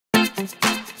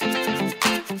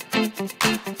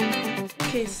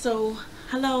Okay, so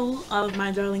hello, all of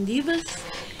my darling divas.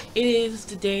 It is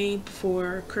the day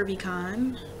before Curvy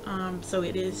Con. So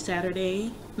it is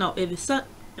Saturday. No, it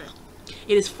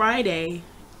is Friday,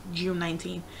 June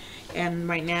 19th, and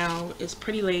right now it's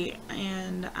pretty late,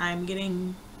 and I'm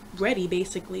getting ready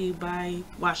basically by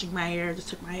washing my hair. Just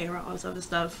took my hair out, all this other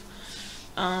stuff.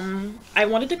 I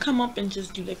wanted to come up and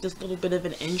just do like this little bit of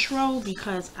an intro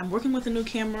because I'm working with a new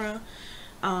camera.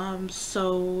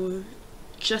 So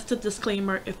just a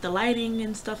disclaimer, if the lighting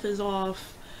and stuff is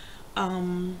off,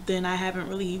 then I haven't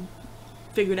really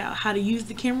figured out how to use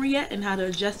the camera yet and how to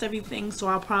adjust everything, so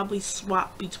I'll probably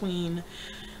swap between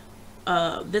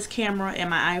this camera and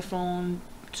my iPhone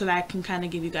so that I can kind of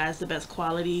give you guys the best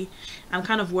quality. I'm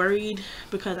kind of worried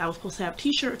because I was supposed to have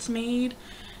t-shirts made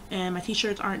and my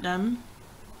t-shirts aren't done.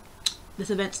 This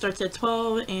event starts at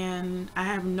 12 and I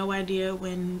have no idea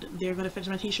when they're going to finish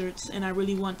my t-shirts, and I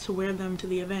really want to wear them to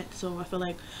the event, so I feel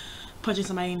like punching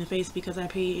somebody in the face because I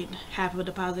paid half of a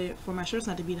deposit for my shirts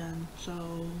not to be done.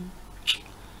 So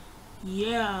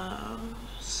yeah,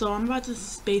 so I'm about to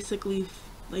basically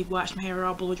like wash my hair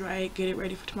out, blow dry it, get it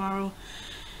ready for tomorrow,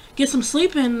 get some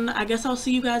sleep, and I guess I'll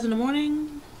see you guys in the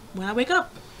morning when I wake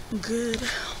up. Good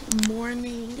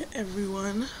morning,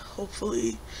 everyone.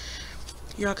 Hopefully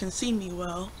y'all can see me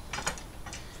well.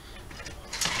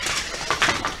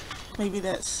 Maybe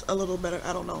that's a little better,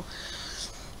 I don't know.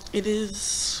 It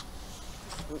is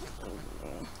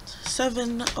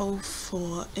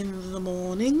 7:04 in the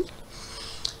morning,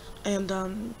 and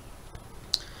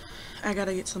I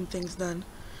gotta get some things done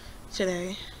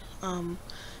today.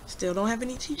 Still don't have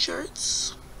any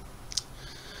t-shirts,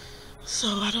 so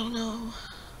I don't know.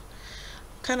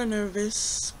 Kind of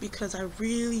nervous because I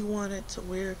really wanted to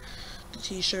wear the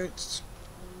t-shirts,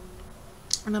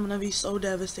 and I'm gonna be so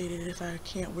devastated if I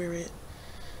can't wear it.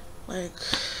 Like,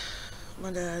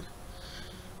 my God.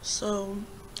 So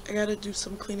I gotta do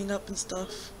some cleaning up and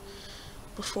stuff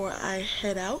before I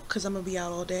head out because I'm gonna be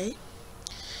out all day.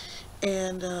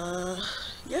 And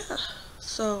yeah,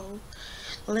 so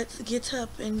let's get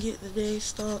up and get the day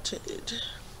started.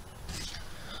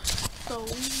 So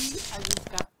I just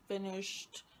got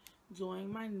finished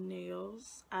doing my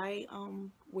nails. I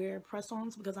wear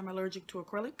press-ons because I'm allergic to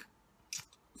acrylic.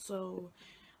 So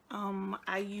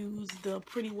I use the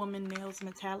Pretty Woman Nails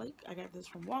Metallic. I got this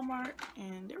from Walmart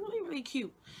and they're really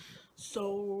cute.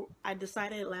 So I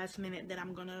decided last minute that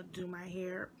I'm gonna do my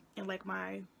hair in like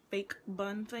my fake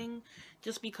bun thing,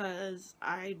 just because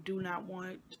I do not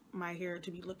want my hair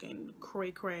to be looking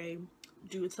cray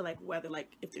due to like weather.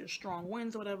 Like if there's strong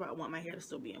winds or whatever, I want my hair to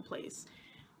still be in place.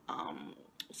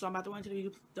 So I'm about to go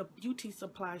into the beauty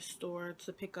supply store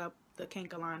to pick up the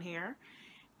Kankalon hair,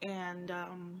 and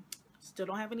still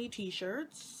don't have any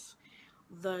t-shirts.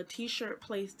 The t-shirt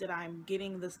place that I'm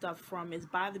getting the stuff from is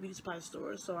by the beauty supply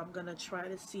store, so I'm gonna try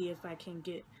to see if I can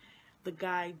get the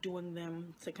guy doing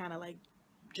them to kind of like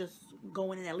just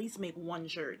go in and at least make one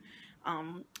shirt.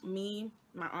 Me,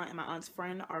 my aunt, and my aunt's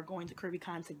friend are going to Curvy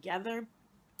Con together,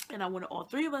 and I wanted all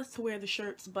three of us to wear the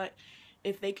shirts, but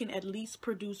if they can at least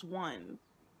produce one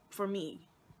for me,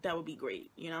 that would be great,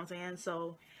 you know what I'm saying?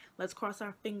 So let's cross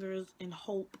our fingers and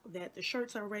hope that the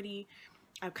shirts are ready.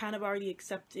 I've kind of already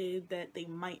accepted that they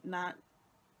might not,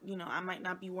 you know, I might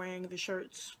not be wearing the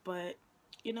shirts, but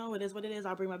you know, it is what it is.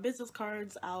 I'll bring my business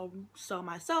cards, I'll sell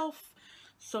myself,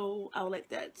 so I'll let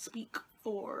that speak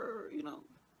for, you know,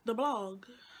 the blog.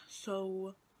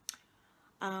 So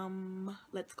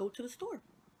let's go to the store.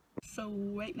 So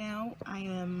right now I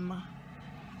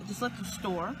just left the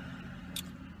store.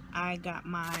 I got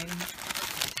my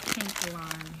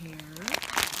Kankalon hair,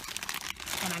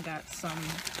 and I got some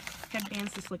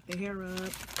headbands to slick the hair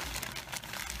up,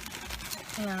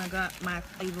 and I got my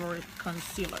favorite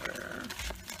concealer.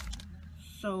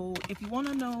 So if you want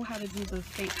to know how to do the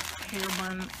fake hair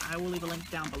bun, I will leave a link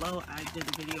down below. I did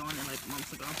a video on it like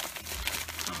months ago.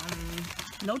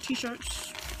 No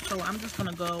t-shirts, so I'm just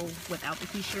gonna go without the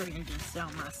t-shirt and just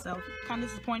sell myself. Kind of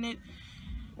disappointed,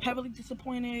 heavily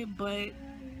disappointed, but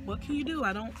what can you do?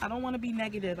 I don't want to be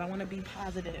negative. I want to be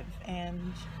positive,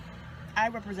 and I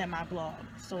represent my blog,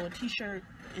 so a t-shirt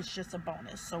is just a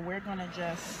bonus. So we're gonna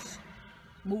just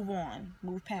move on,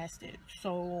 move past it.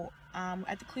 So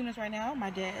at the cleaners right now. I'm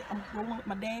rolling with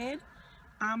my dad.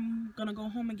 I'm gonna go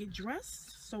home and get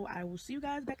dressed, so I will see you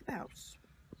guys back at the house.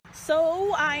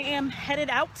 So I am headed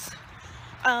out.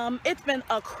 It's been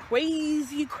a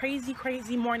crazy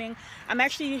morning. I'm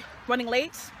actually running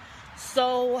late,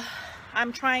 so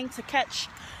I'm trying to catch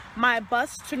my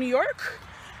bus to New York.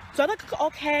 So I look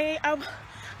okay. I'm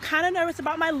kind of nervous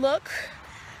about my look.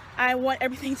 I want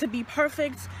everything to be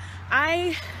perfect.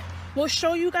 I will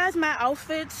show you guys my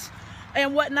outfits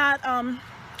and whatnot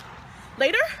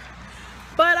later,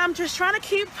 but I'm just trying to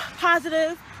keep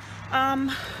positive.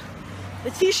 The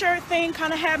t-shirt thing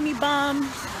kind of had me bummed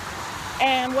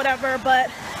and whatever, but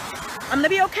I'm gonna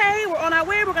be okay. We're on our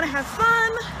way. We're gonna have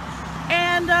fun,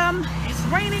 and it's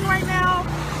raining right now,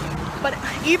 but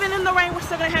even in the rain we're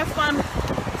still gonna have fun.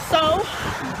 So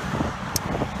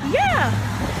yeah.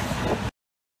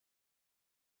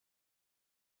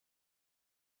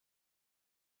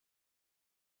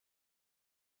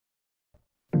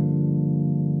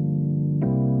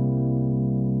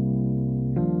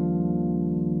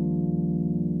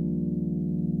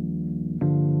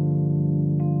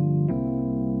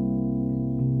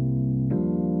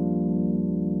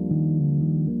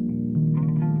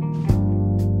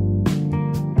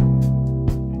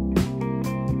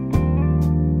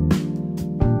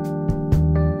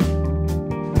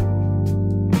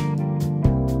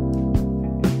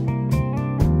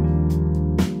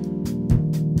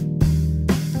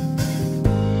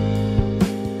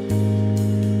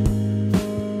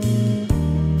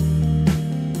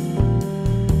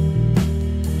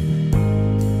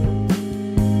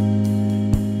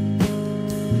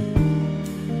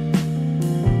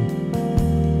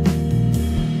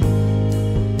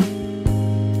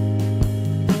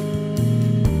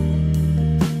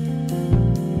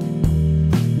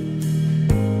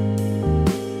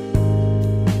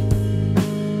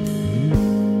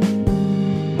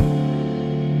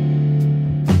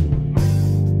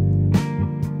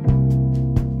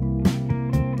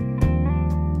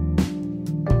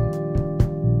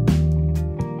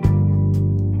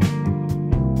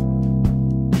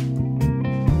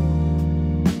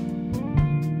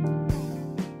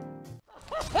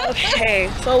 Okay,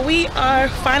 so we are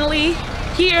finally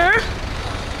here.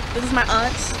 This is my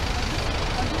aunt,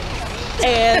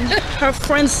 and her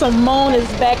friend Simone is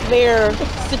back there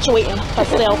situating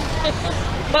herself.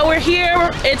 But we're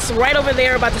here. It's right over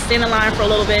there. About to stand in line for a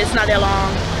little bit. It's not that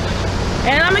long,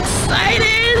 and I'm excited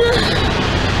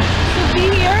to be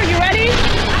here. You ready?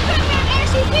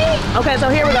 Okay, so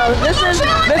here we go. This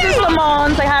is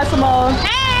Simone. Say hi, Simone.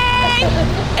 Hey!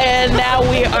 And now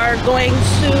we are going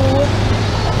to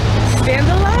stand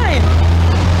in line.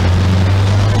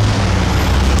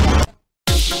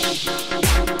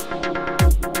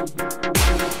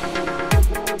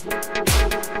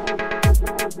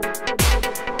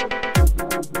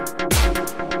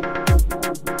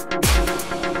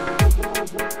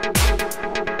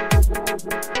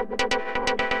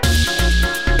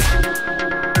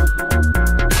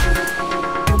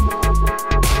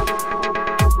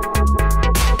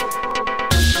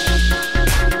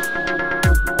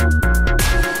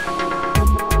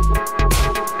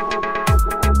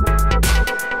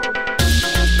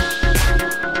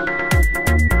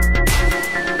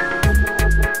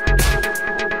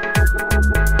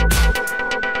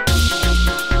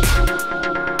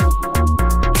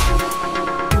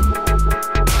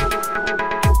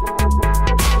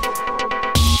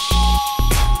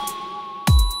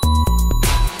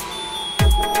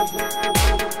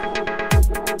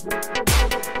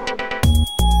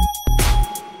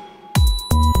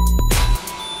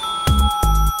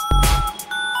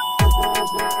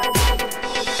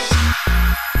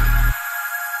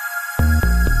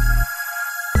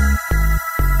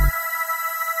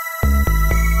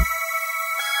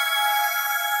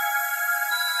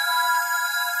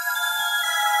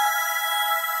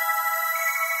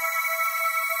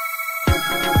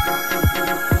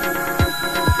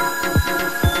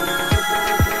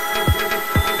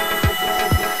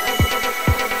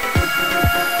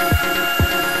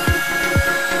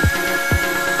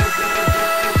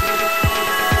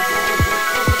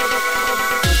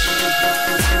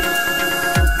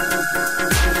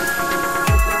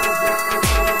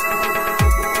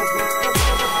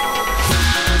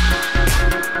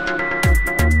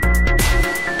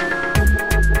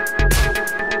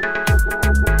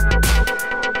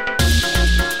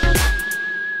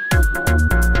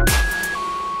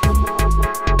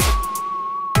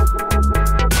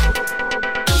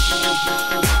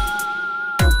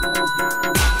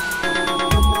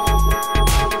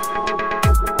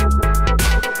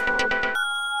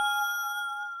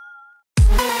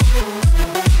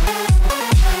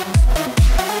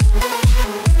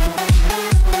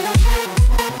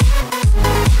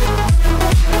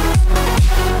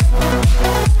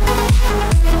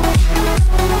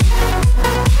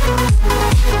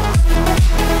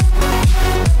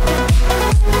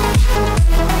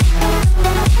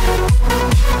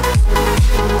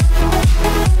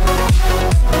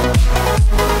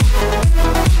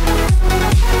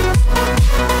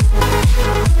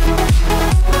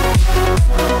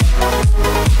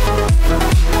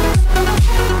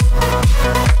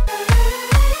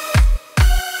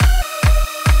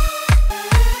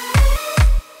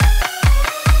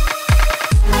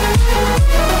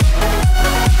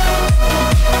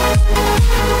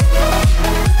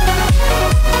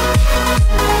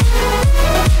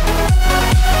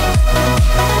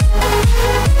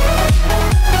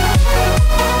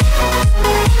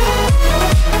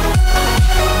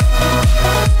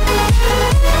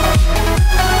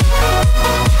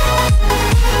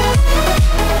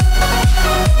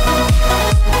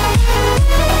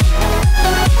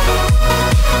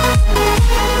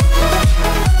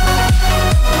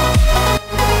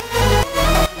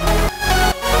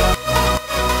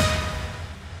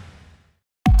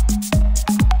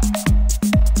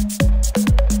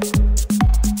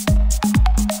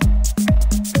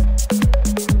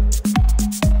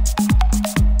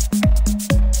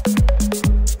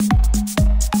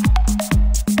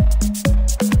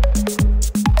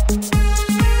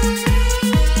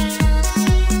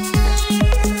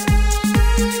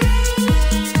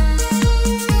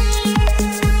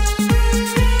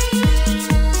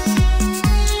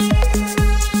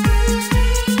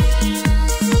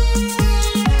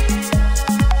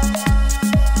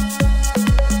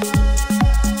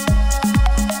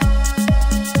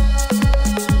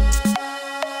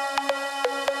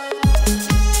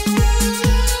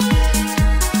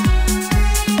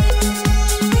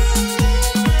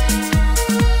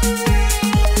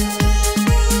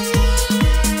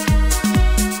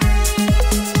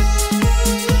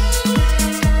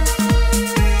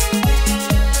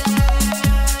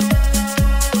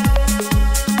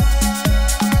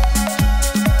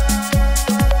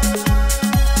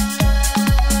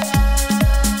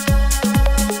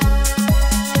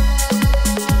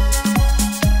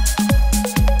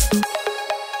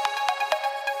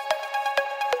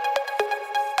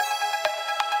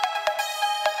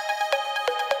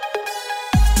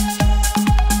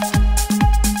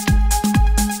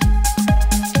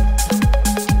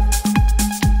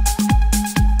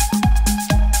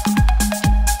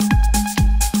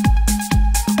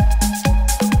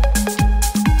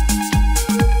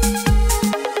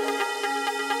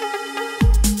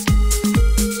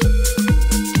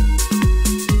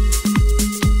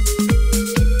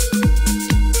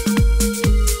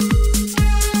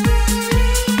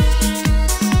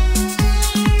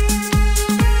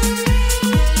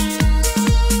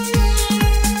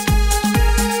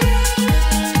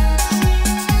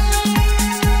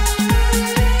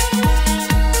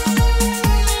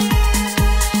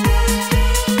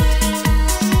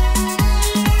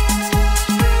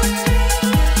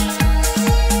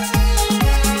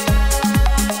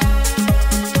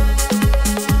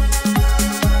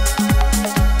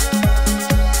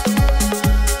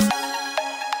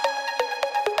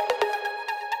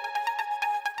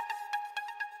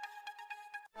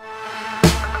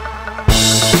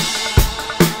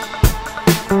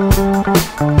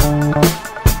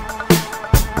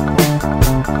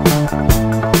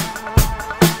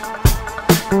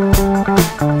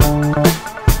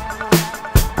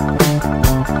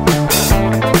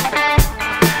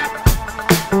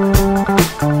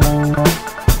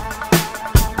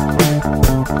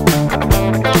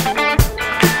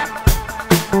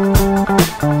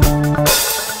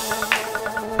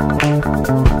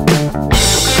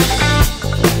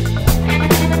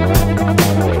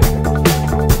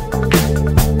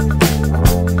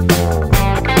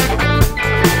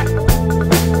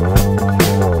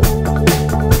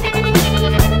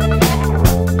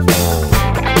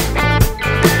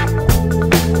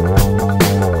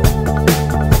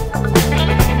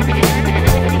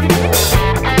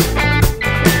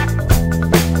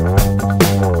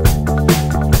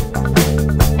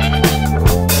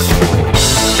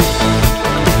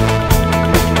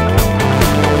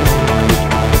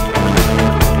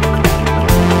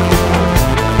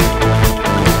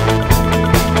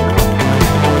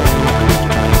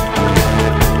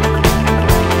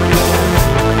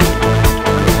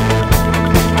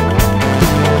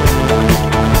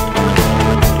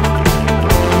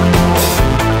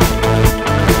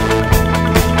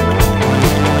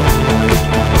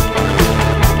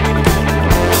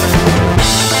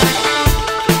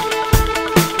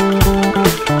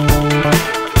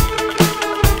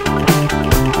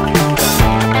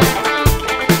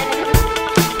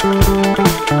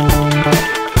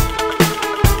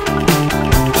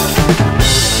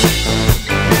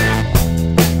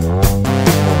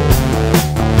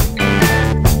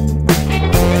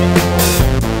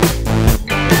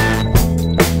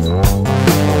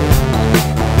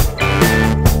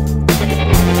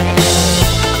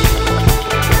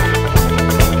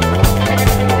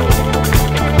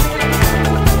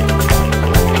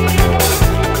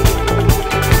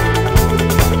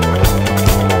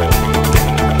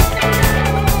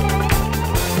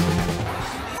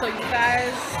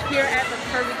 guys, here at the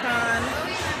Curvy Con.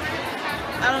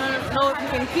 I don't know if you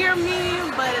can hear me,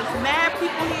 but it's mad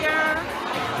people here.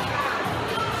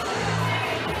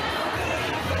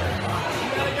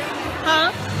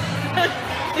 Huh?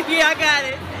 Yeah, I got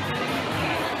it.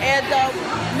 And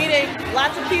meeting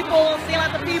lots of people, seeing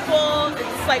lots of people.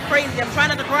 It's like crazy. I'm trying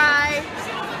not to cry.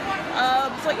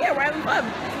 So yeah, we're having fun.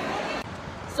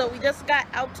 So we just got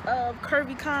out of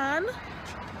Curvy Con.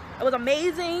 It was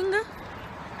amazing.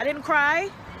 I didn't cry.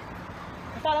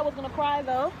 I thought I was gonna cry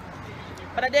though,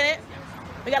 but I didn't.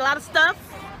 We got a lot of stuff.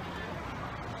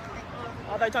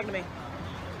 Oh, they're talking to me.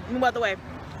 Move out the way.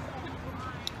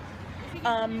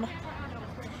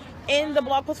 In the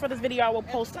blog post for this video, I will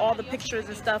post all the pictures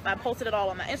and stuff. I posted it all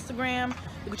on my Instagram.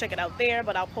 You can check it out there,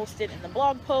 but I'll post it in the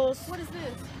blog post. What is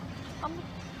this?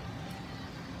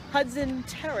 Hudson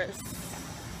Terrace.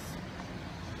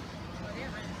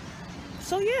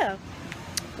 So yeah,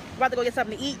 about to go get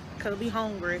something to eat because we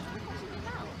hungry.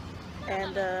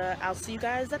 And I'll see you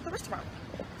guys at the restaurant.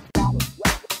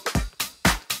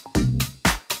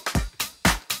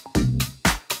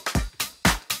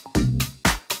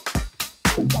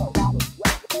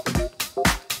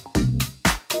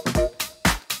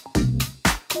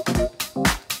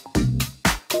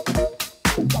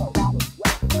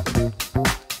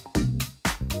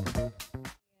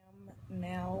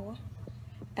 Now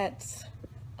at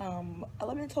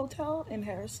Element Hotel in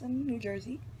Harrison, New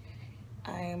Jersey.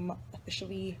 I'm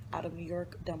officially out of New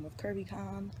York, done with Curvy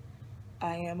Con.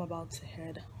 I am about to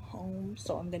head home,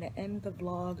 so I'm gonna end the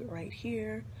vlog right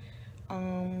here.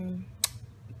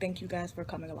 Thank you guys for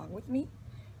coming along with me.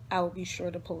 I will be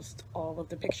sure to post all of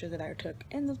the pictures that I took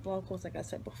in this blog post, like I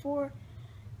said before.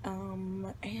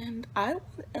 And I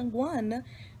won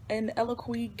an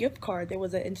Eloquy gift card. There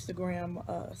was an Instagram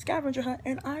scavenger hunt,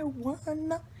 and I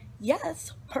won.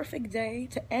 Yes, perfect day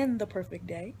to end the perfect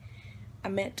day. I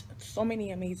met so many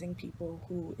amazing people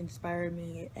who inspired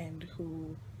me and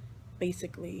who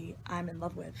basically I'm in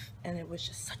love with, and it was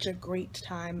just such a great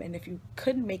time. And if you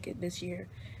couldn't make it this year,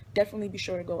 definitely be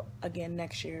sure to go again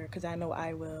next year, because I know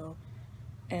I will.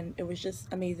 And it was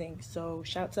just amazing. So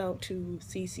shouts out to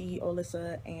Cece,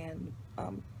 Olissa, and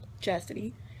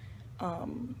Chastity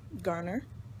Garner.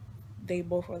 They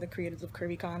both are the creators of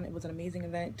Curvy Con. It was an amazing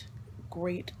event,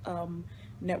 great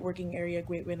networking area,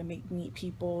 great way to meet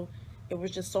people. It was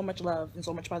just so much love and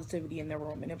so much positivity in their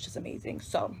room, and it was just amazing.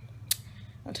 So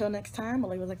until next time,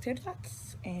 Malay was like tater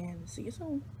tots, and see you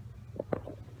soon.